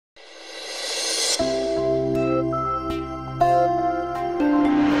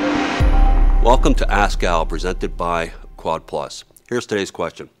Welcome to Ask Al, presented by Quad Plus. Here's today's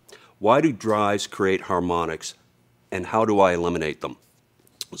question. Why do drives create harmonics, and how do I eliminate them?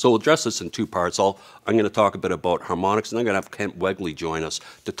 So we'll address this in two parts. I'm going to talk a bit about harmonics, and I'm going to have Kent Wegley join us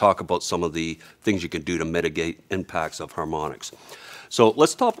to talk about some of the things you can do to mitigate impacts of harmonics. So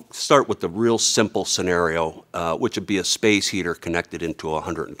let's start with the real simple scenario, which would be a space heater connected into a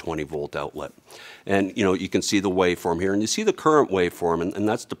 120 volt outlet. And you can see the waveform here, and you see the current waveform, and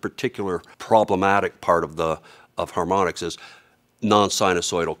that's the particular problematic part of harmonics is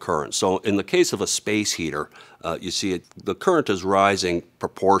non-sinusoidal current. So in the case of a space heater, you see the current is rising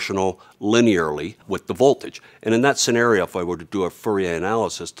proportional linearly with the voltage. And in that scenario, if I were to do a Fourier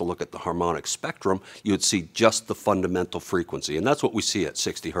analysis to look at the harmonic spectrum, you would see just the fundamental frequency. And that's what we see at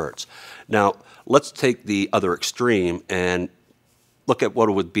 60 hertz. Now, let's take the other extreme and look at what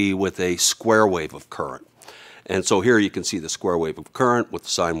it would be with a square wave of current. And so here you can see the square wave of current with the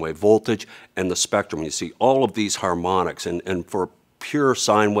sine wave voltage and the spectrum. You see all of these harmonics. And for a pure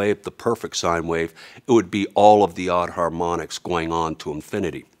sine wave, the perfect sine wave, it would be all of the odd harmonics going on to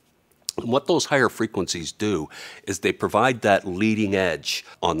infinity. And what those higher frequencies do is they provide that leading edge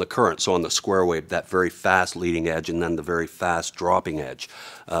on the current. So on the square wave, that very fast leading edge and then the very fast dropping edge.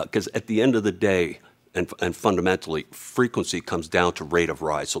 Because at the end of the day, and fundamentally, frequency comes down to rate of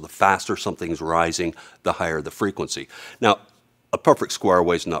rise. So the faster something's rising, the higher the frequency. Now, a perfect square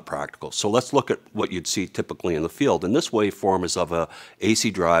wave is not practical. So let's look at what you'd see typically in the field. And this waveform is of a AC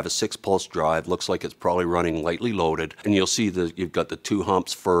drive, a 6-pulse drive. Looks like it's probably running lightly loaded. And you'll see that you've got the two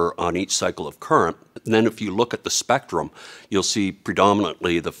humps on each cycle of current. And then if you look at the spectrum, you'll see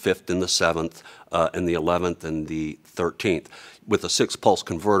predominantly the 5th and the 7th, and the 11th and the 13th. With a 6-pulse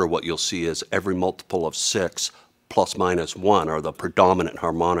converter, what you'll see is every multiple of 6 plus minus 1 are the predominant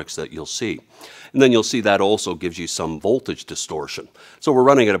harmonics that you'll see. And then you'll see that also gives you some voltage distortion. So we're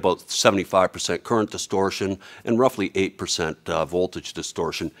running at about 75% current distortion and roughly 8% voltage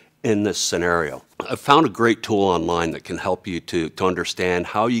distortion in this scenario. I've found a great tool online that can help you to understand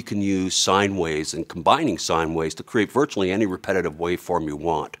how you can use sine waves and combining sine waves to create virtually any repetitive waveform you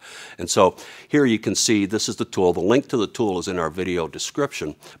want. And so here you can see this is the tool. The link to the tool is in our video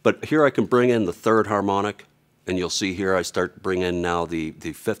description. But here I can bring in the 3rd harmonic, and you'll see here I start to bring in now the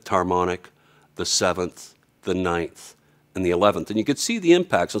 5th harmonic, the 7th, the 9th, and the 11th. And you can see the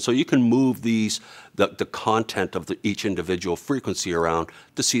impacts. And so you can move the content of each individual frequency around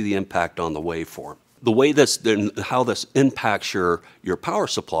to see the impact on the waveform. The way how this impacts your power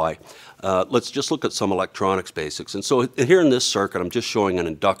supply, let's just look at some electronics basics. And so here in this circuit, I'm just showing an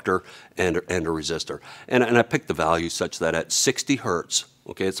inductor and a resistor. And I picked the value such that at 60 hertz,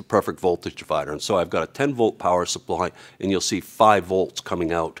 okay, it's a perfect voltage divider. And so I've got a 10-volt power supply, and you'll see 5 volts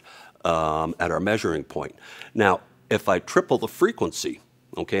coming out at our measuring point. Now, if I triple the frequency,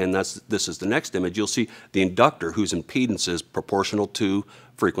 okay, and this is the next image, you'll see the inductor whose impedance is proportional to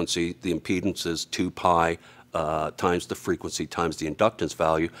frequency. The impedance is 2 pi times the frequency times the inductance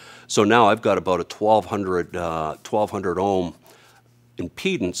value. So now I've got about a 1200 ohm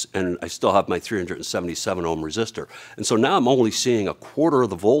impedance, and I still have my 377 ohm resistor. And so now I'm only seeing a quarter of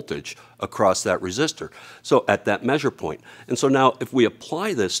the voltage across that resistor, so at that measure point. And so now if we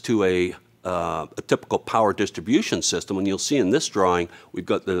apply this to a typical power distribution system, and you'll see in this drawing, we've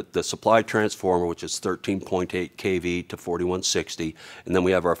got the supply transformer, which is 13.8 kV to 4160, and then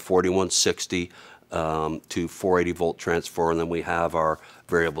we have our 4160 to 480 volt transformer, and then we have our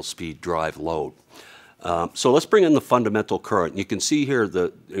variable speed drive load. So let's bring in the fundamental current. You can see here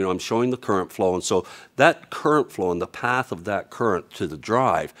that I'm showing the current flow, and so that current flow and the path of that current to the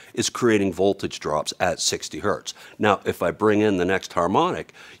drive is creating voltage drops at 60 hertz. Now, if I bring in the next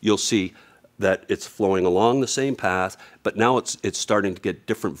harmonic, you'll see that it's flowing along the same path, but now it's starting to get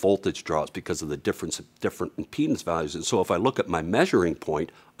different voltage drops because of the different impedance values. And so if I look at my measuring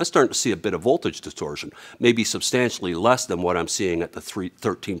point, I'm starting to see a bit of voltage distortion, maybe substantially less than what I'm seeing at the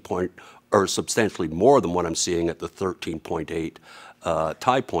 13 point, or substantially more than what I'm seeing at the 13.8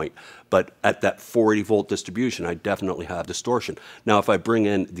 tie point. But at that 480 volt distribution, I definitely have distortion. Now, if I bring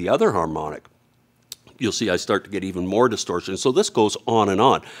in the other harmonic, you'll see I start to get even more distortion. So this goes on and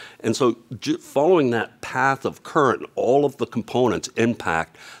on. And so following that path of current, all of the components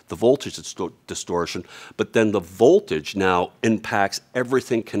impact the voltage distortion, but then the voltage now impacts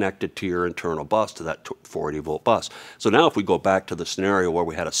everything connected to your internal bus, to that 480 volt bus. So now if we go back to the scenario where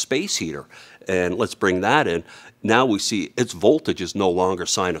we had a space heater, and let's bring that in, now we see its voltage is no longer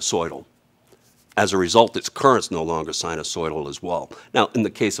sinusoidal. As a result, its current's no longer sinusoidal as well. Now, in the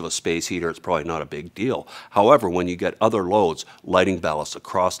case of a space heater, it's probably not a big deal. However, when you get other loads, lighting ballasts,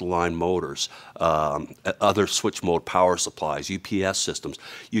 across-the-line motors, other switch mode power supplies, UPS systems,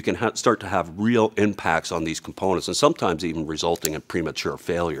 you can start to have real impacts on these components, and sometimes even resulting in premature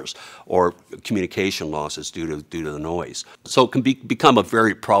failures or communication losses due to the noise. So it can become a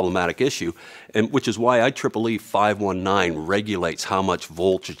very problematic issue, and which is why IEEE 519 regulates how much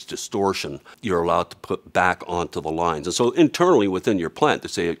voltage distortion you're allowed to put back onto the lines. And so internally within your plant, to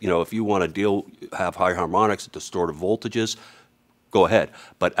say, you know, if you want to have high harmonics at distorted voltages, go ahead.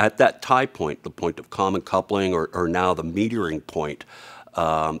 But at that tie point, the point of common coupling or now the metering point,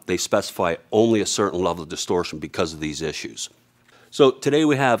 they specify only a certain level of distortion because of these issues. So today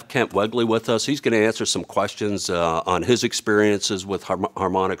we have Kent Wegley with us. He's going to answer some questions on his experiences with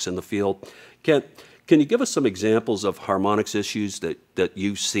harmonics in the field. Kent, can you give us some examples of harmonics issues that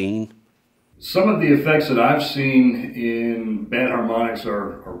you've seen? Some of the effects that I've seen in bad harmonics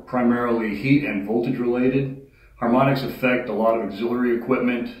are primarily heat and voltage related. Harmonics affect a lot of auxiliary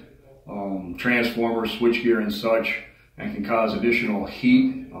equipment, transformers, switchgear and such, and can cause additional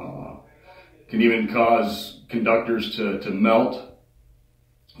heat, can even cause conductors to melt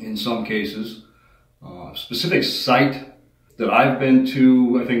in some cases. Specific site that I've been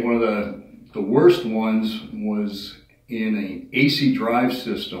to, I think one of the worst ones was in an AC drive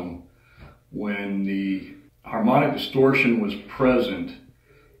system. When the harmonic distortion was present,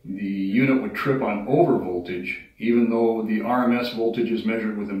 the unit would trip on overvoltage, even though the RMS voltage as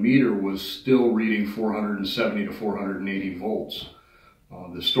measured with a meter was still reading 470 to 480 volts.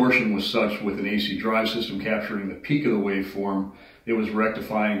 The distortion was such with an AC drive system capturing the peak of the waveform, it was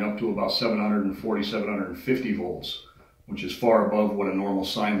rectifying up to about 740, 750 volts, which is far above what a normal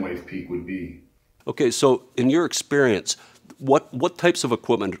sine wave peak would be. Okay, so in your experience, what types of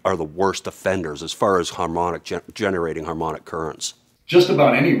equipment are the worst offenders as far as generating harmonic currents? Just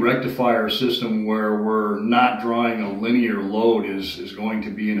about any rectifier system where we're not drawing a linear load is going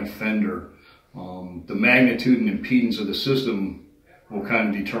to be an offender. The magnitude and impedance of the system will kind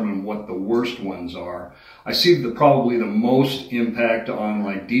of determine what the worst ones are. I see probably the most impact on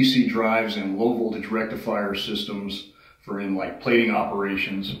like DC drives and low voltage rectifier systems for in like plating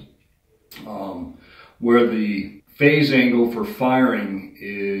operations, where the phase angle for firing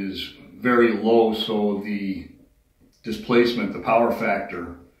is very low, so the displacement, the power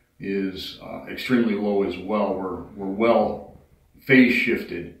factor, is extremely low as well. We're well phase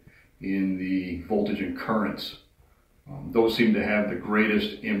shifted in the voltage and currents. Those seem to have the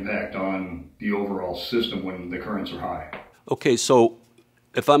greatest impact on the overall system when the currents are high. Okay, so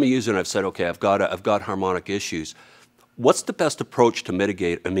if I'm a user and I've said, okay, I've got harmonic issues, what's the best approach to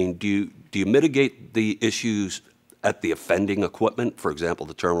mitigate? I mean, do you mitigate the issues at the offending equipment, for example,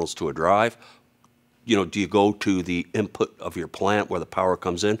 the terminals to a drive? You know, do you go to the input of your plant where the power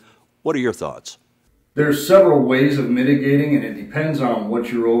comes in? What are your thoughts? There's several ways of mitigating, and it depends on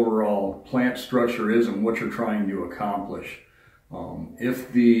what your overall plant structure is and what you're trying to accomplish.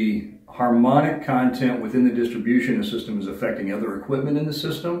 If the harmonic content within the distribution system is affecting other equipment in the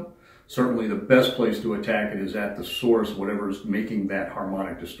system, certainly the best place to attack it is at the source, whatever is making that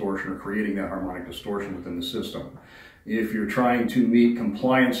harmonic distortion or creating that harmonic distortion within the system. If you're trying to meet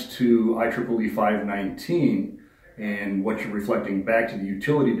compliance to IEEE 519 and what you're reflecting back to the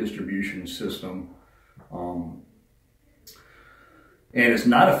utility distribution system, and it's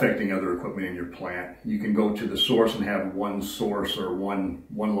not affecting other equipment in your plant, you can go to the source and have one source or one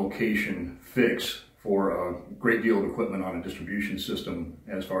location fix for a great deal of equipment on a distribution system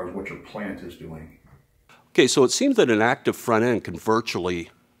as far as what your plant is doing. Okay, so it seems that an active front end can virtually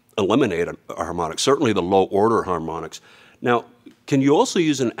eliminate a harmonic, certainly the low order harmonics. Now, can you also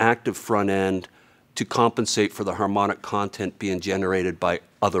use an active front end to compensate for the harmonic content being generated by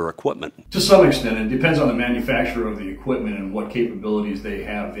other equipment? To some extent. It depends on the manufacturer of the equipment and what capabilities they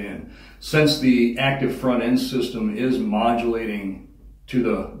have in. Since the active front end system is modulating to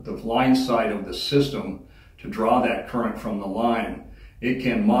the line side of the system to draw that current from the line, it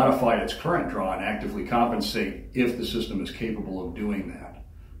can modify its current draw and actively compensate if the system is capable of doing that.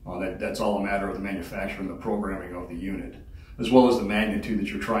 That's all a matter of the manufacturer and the programming of the unit, as well as the magnitude that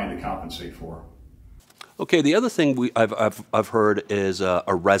you're trying to compensate for. Okay, the other thing I've heard is a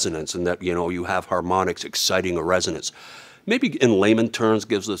resonance, and that, you know, you have harmonics exciting a resonance. Maybe in layman terms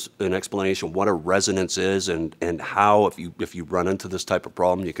gives us an explanation what a resonance is and how, if you run into this type of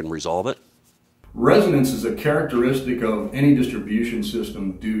problem, you can resolve it. Resonance is a characteristic of any distribution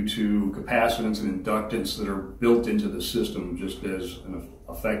system due to capacitance and inductance that are built into the system just as an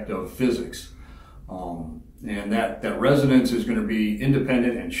effect of physics. And that resonance is going to be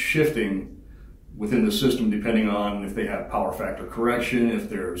independent and shifting within the system, depending on if they have power factor correction, if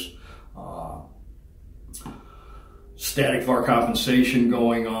there's static VAR compensation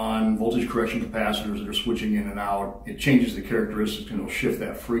going on, voltage correction capacitors that are switching in and out. It changes the characteristics and it'll shift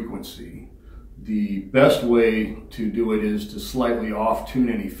that frequency. The best way to do it is to slightly off-tune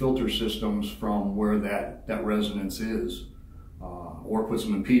any filter systems from where that resonance is, or put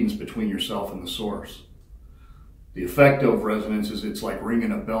some impedance between yourself and the source. The effect of resonance is it's like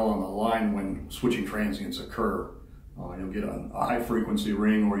ringing a bell on the line when switching transients occur. You'll get a high frequency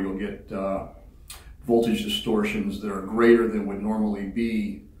ring, or you'll get voltage distortions that are greater than would normally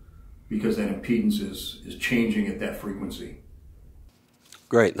be because that impedance is changing at that frequency.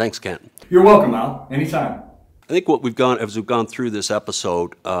 Great, thanks, Kent. You're welcome, Al. Anytime. I think what we've gone, as we've gone through this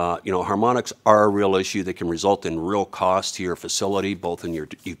episode, harmonics are a real issue that can result in real cost to your facility, both in your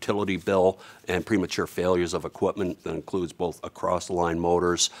utility bill and premature failures of equipment. That includes both across-the-line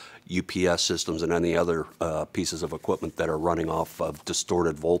motors, UPS systems, and any other pieces of equipment that are running off of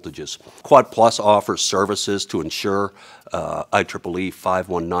distorted voltages. Quad Plus offers services to ensure IEEE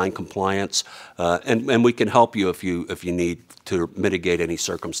 519 compliance, and we can help you if you need to mitigate any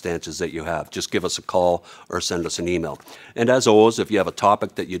circumstances that you have. Just give us a call or send us an email. And as always, if you have a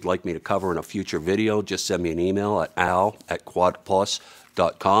topic that you'd like me to cover in a future video, just send me an email at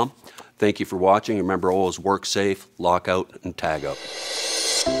al@quadplus.com. Thank you for watching. Remember, always work safe, lock out, and tag out.